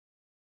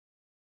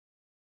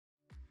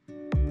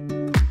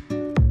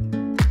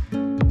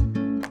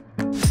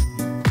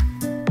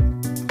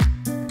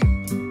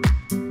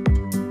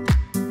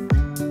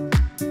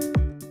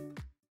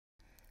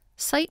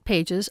Site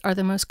pages are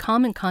the most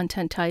common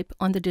content type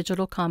on the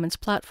Digital Commons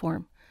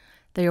platform.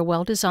 They are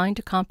well designed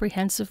to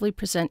comprehensively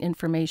present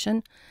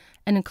information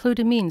and include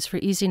a means for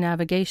easy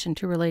navigation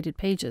to related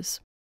pages.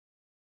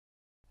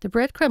 The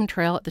breadcrumb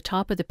trail at the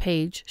top of the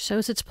page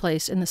shows its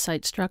place in the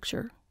site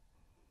structure.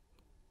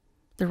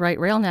 The right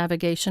rail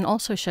navigation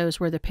also shows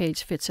where the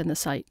page fits in the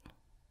site.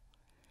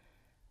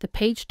 The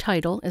page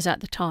title is at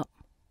the top.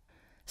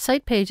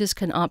 Site pages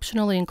can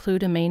optionally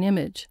include a main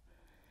image.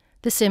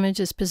 This image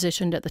is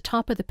positioned at the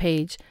top of the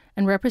page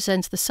and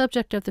represents the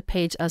subject of the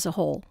page as a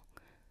whole.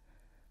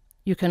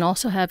 You can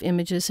also have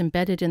images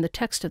embedded in the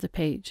text of the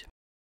page.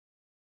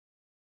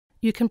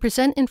 You can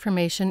present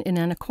information in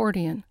an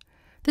accordion.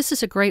 This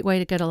is a great way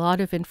to get a lot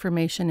of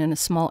information in a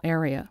small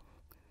area.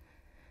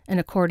 An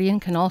accordion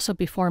can also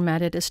be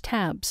formatted as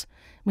tabs,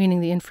 meaning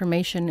the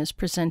information is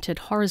presented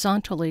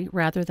horizontally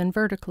rather than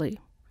vertically.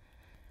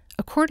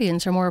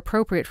 Accordions are more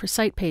appropriate for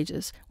site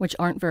pages, which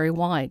aren't very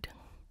wide.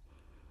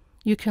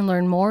 You can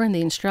learn more in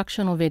the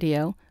instructional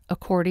video,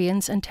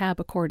 Accordions and Tab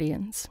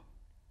Accordions.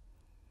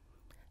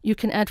 You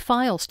can add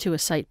files to a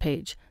site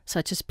page,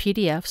 such as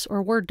PDFs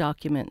or Word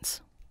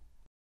documents.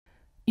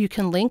 You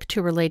can link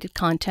to related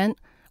content,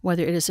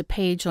 whether it is a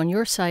page on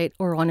your site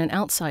or on an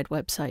outside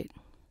website.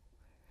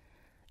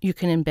 You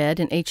can embed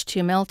an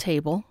HTML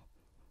table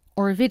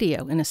or a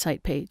video in a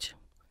site page.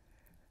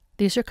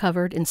 These are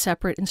covered in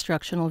separate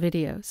instructional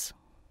videos.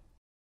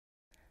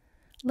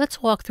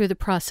 Let's walk through the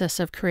process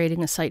of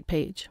creating a site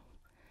page.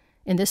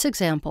 In this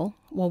example,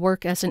 we'll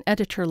work as an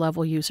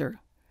editor-level user.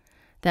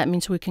 That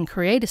means we can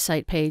create a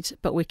site page,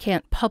 but we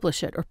can't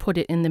publish it or put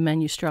it in the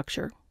menu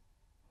structure.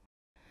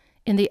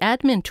 In the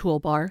Admin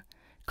toolbar,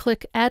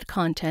 click Add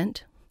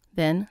Content,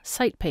 then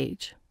Site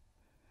Page.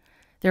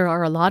 There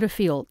are a lot of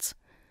fields.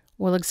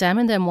 We'll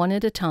examine them one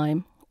at a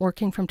time,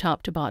 working from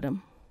top to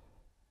bottom.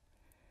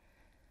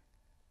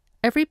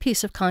 Every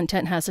piece of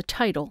content has a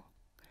title.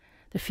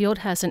 The field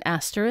has an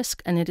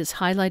asterisk and it is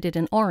highlighted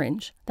in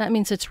orange. That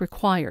means it's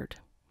required.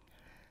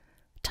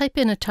 Type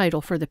in a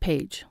title for the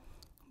page.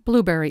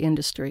 Blueberry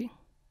Industry.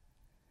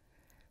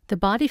 The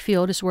body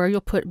field is where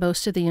you'll put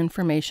most of the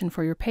information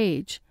for your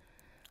page.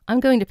 I'm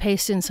going to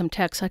paste in some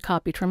text I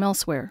copied from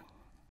elsewhere.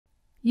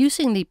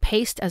 Using the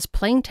Paste as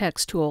Plain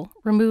Text tool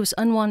removes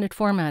unwanted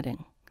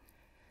formatting.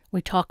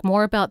 We talk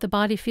more about the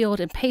body field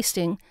and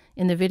pasting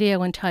in the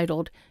video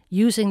entitled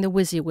Using the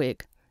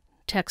WYSIWYG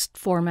text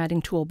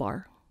formatting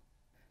toolbar.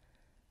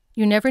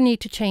 You never need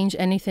to change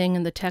anything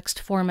in the text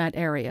format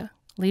area.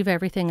 Leave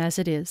everything as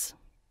it is.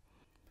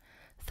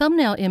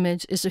 Thumbnail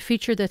image is a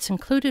feature that's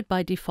included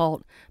by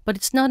default, but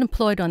it's not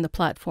employed on the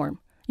platform.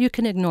 You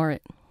can ignore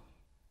it.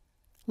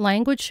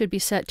 Language should be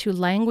set to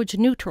language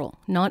neutral,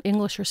 not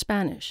English or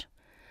Spanish.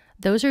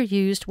 Those are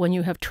used when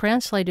you have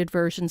translated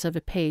versions of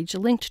a page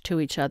linked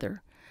to each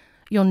other.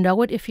 You'll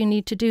know it if you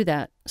need to do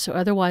that, so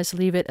otherwise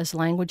leave it as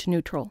language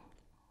neutral.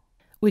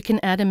 We can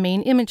add a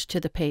main image to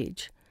the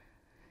page.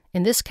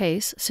 In this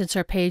case, since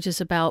our page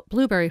is about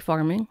blueberry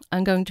farming,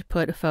 I'm going to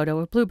put a photo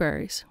of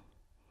blueberries.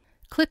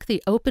 Click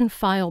the Open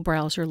File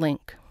Browser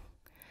link.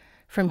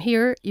 From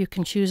here, you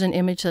can choose an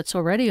image that's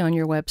already on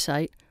your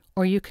website,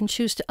 or you can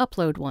choose to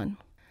upload one.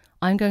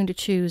 I'm going to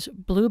choose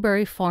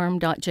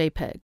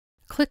blueberryfarm.jpg.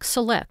 Click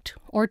Select,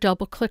 or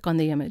double-click on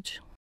the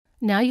image.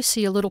 Now you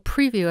see a little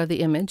preview of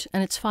the image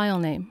and its file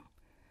name.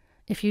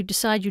 If you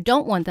decide you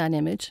don't want that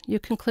image, you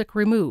can click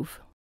Remove.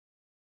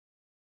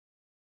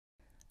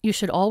 You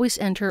should always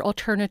enter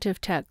alternative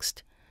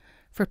text.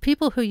 For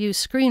people who use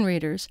screen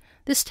readers,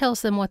 this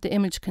tells them what the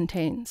image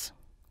contains.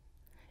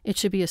 It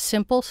should be a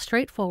simple,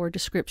 straightforward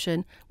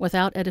description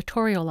without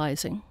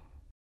editorializing.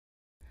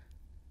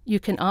 You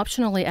can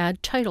optionally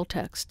add title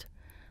text.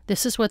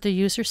 This is what the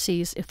user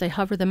sees if they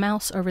hover the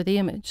mouse over the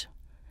image.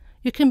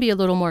 You can be a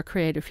little more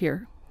creative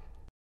here.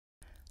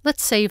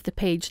 Let's save the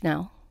page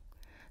now.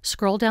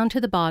 Scroll down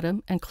to the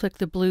bottom and click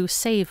the blue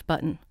Save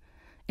button.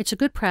 It's a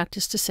good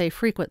practice to save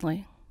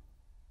frequently.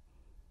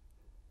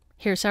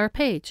 Here's our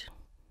page.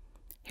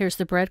 Here's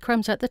the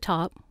breadcrumbs at the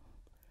top,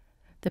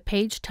 the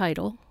page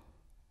title,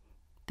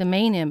 the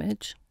main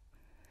image,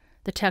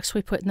 the text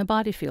we put in the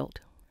body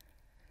field.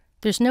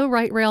 There's no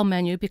right rail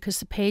menu because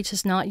the page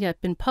has not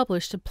yet been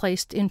published and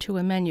placed into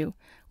a menu.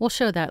 We'll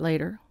show that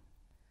later.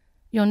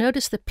 You'll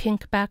notice the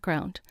pink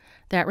background.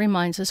 That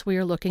reminds us we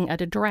are looking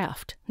at a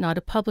draft, not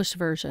a published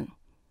version.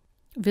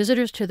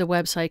 Visitors to the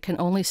website can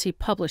only see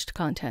published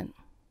content.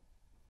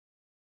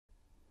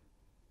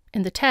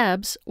 In the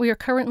tabs, we are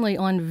currently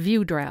on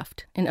View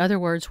Draft. In other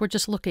words, we're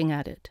just looking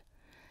at it.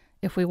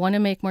 If we want to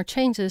make more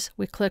changes,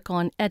 we click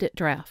on Edit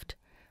Draft.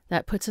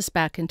 That puts us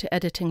back into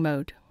editing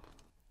mode.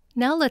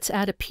 Now let's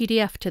add a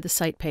PDF to the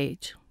site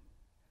page.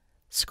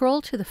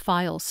 Scroll to the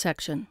Files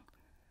section.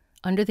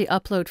 Under the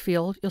Upload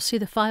field, you'll see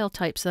the file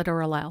types that are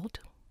allowed.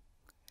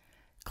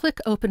 Click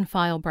Open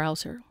File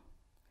Browser.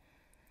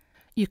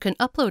 You can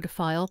upload a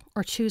file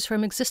or choose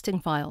from existing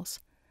files.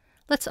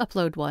 Let's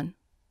upload one.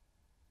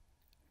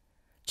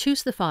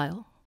 Choose the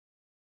file.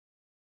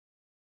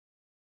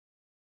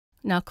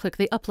 Now click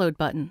the Upload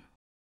button.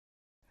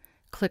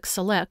 Click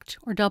Select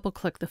or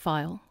double-click the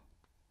file.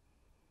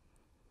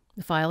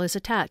 The file is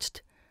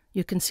attached.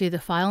 You can see the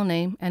file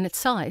name and its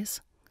size.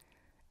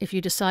 If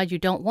you decide you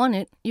don't want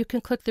it, you can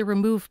click the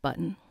Remove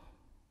button.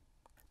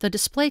 The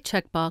Display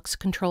checkbox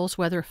controls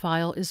whether a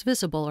file is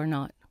visible or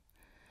not.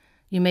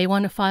 You may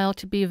want a file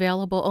to be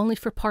available only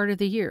for part of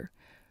the year,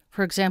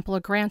 for example,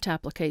 a grant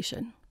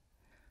application.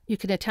 You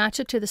can attach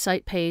it to the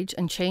site page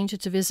and change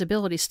its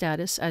visibility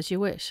status as you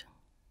wish.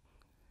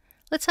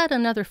 Let's add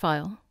another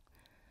file.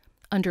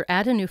 Under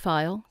Add a new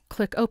file,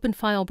 click Open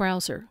File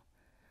Browser.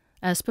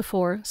 As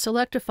before,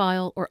 select a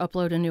file or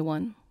upload a new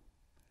one.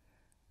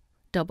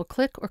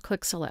 Double-click or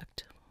click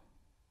Select.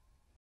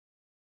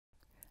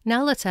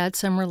 Now let's add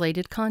some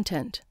related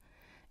content.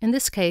 In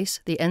this case,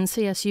 the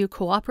NCSU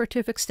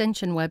Cooperative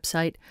Extension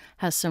website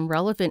has some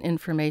relevant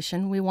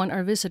information we want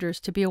our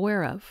visitors to be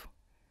aware of.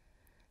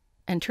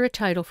 Enter a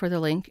title for the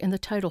link in the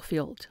title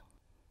field.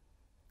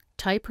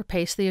 Type or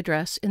paste the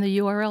address in the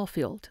URL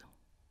field.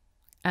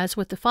 As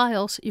with the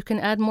files, you can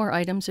add more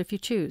items if you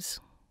choose.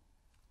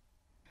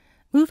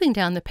 Moving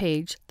down the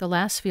page, the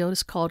last field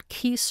is called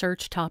Key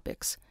Search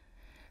Topics.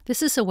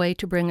 This is a way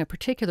to bring a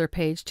particular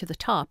page to the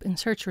top in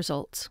search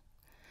results.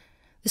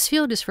 This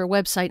field is for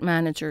website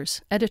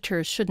managers.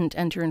 Editors shouldn't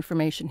enter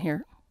information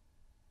here.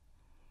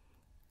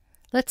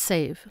 Let's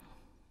save.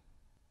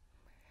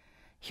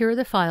 Here are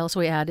the files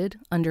we added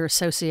under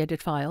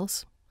Associated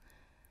Files.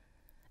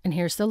 And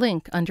here's the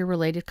link under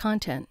Related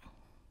Content.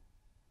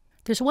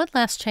 There's one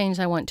last change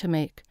I want to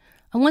make.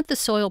 I want the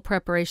soil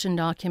preparation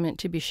document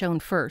to be shown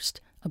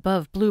first,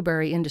 above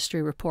Blueberry Industry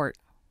Report.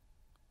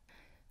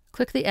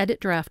 Click the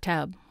Edit Draft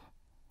tab.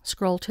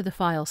 Scroll to the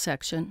File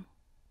section.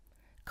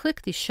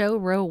 Click the Show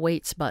Row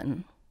Weights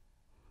button.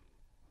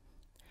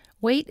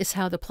 Weight is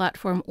how the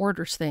platform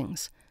orders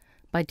things.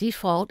 By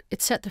default,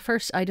 it set the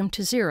first item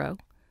to 0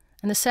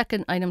 and the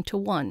second item to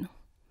 1.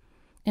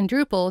 In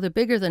Drupal, the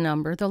bigger the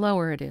number, the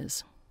lower it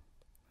is.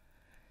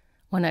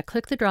 When I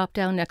click the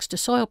drop-down next to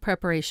Soil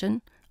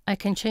Preparation, I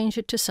can change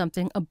it to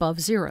something above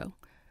 0.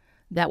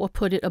 That will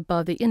put it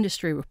above the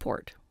industry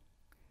report.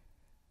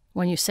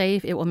 When you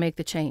save, it will make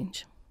the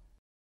change.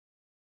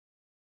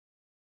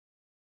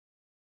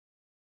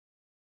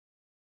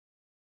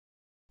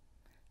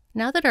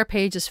 Now that our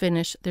page is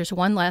finished, there's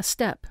one last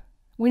step.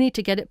 We need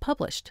to get it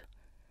published.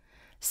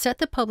 Set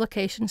the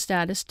publication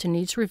status to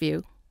Needs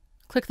Review.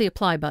 Click the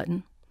Apply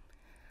button.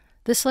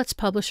 This lets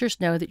publishers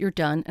know that you're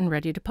done and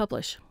ready to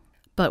publish.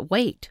 But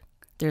wait,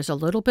 there's a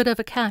little bit of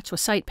a catch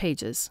with site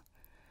pages.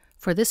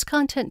 For this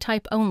content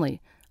type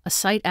only, a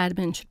site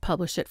admin should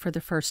publish it for the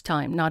first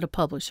time, not a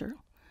publisher.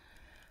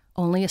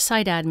 Only a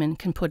site admin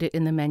can put it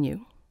in the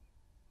menu.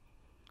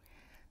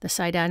 The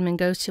site admin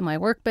goes to My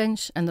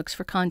Workbench and looks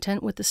for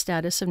content with the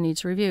status of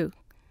Needs Review.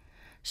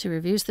 She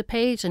reviews the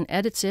page and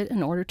edits it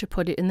in order to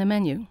put it in the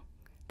menu.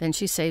 Then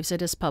she saves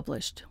it as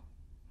published.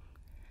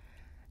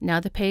 Now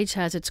the page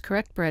has its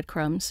correct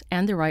breadcrumbs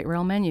and the right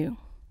rel menu.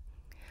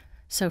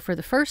 So for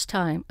the first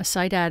time, a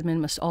site admin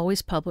must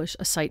always publish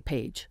a site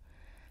page.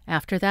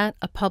 After that,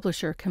 a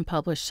publisher can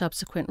publish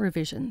subsequent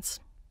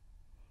revisions.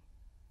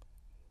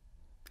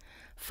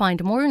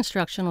 Find more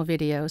instructional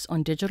videos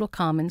on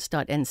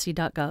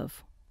digitalcommons.nc.gov.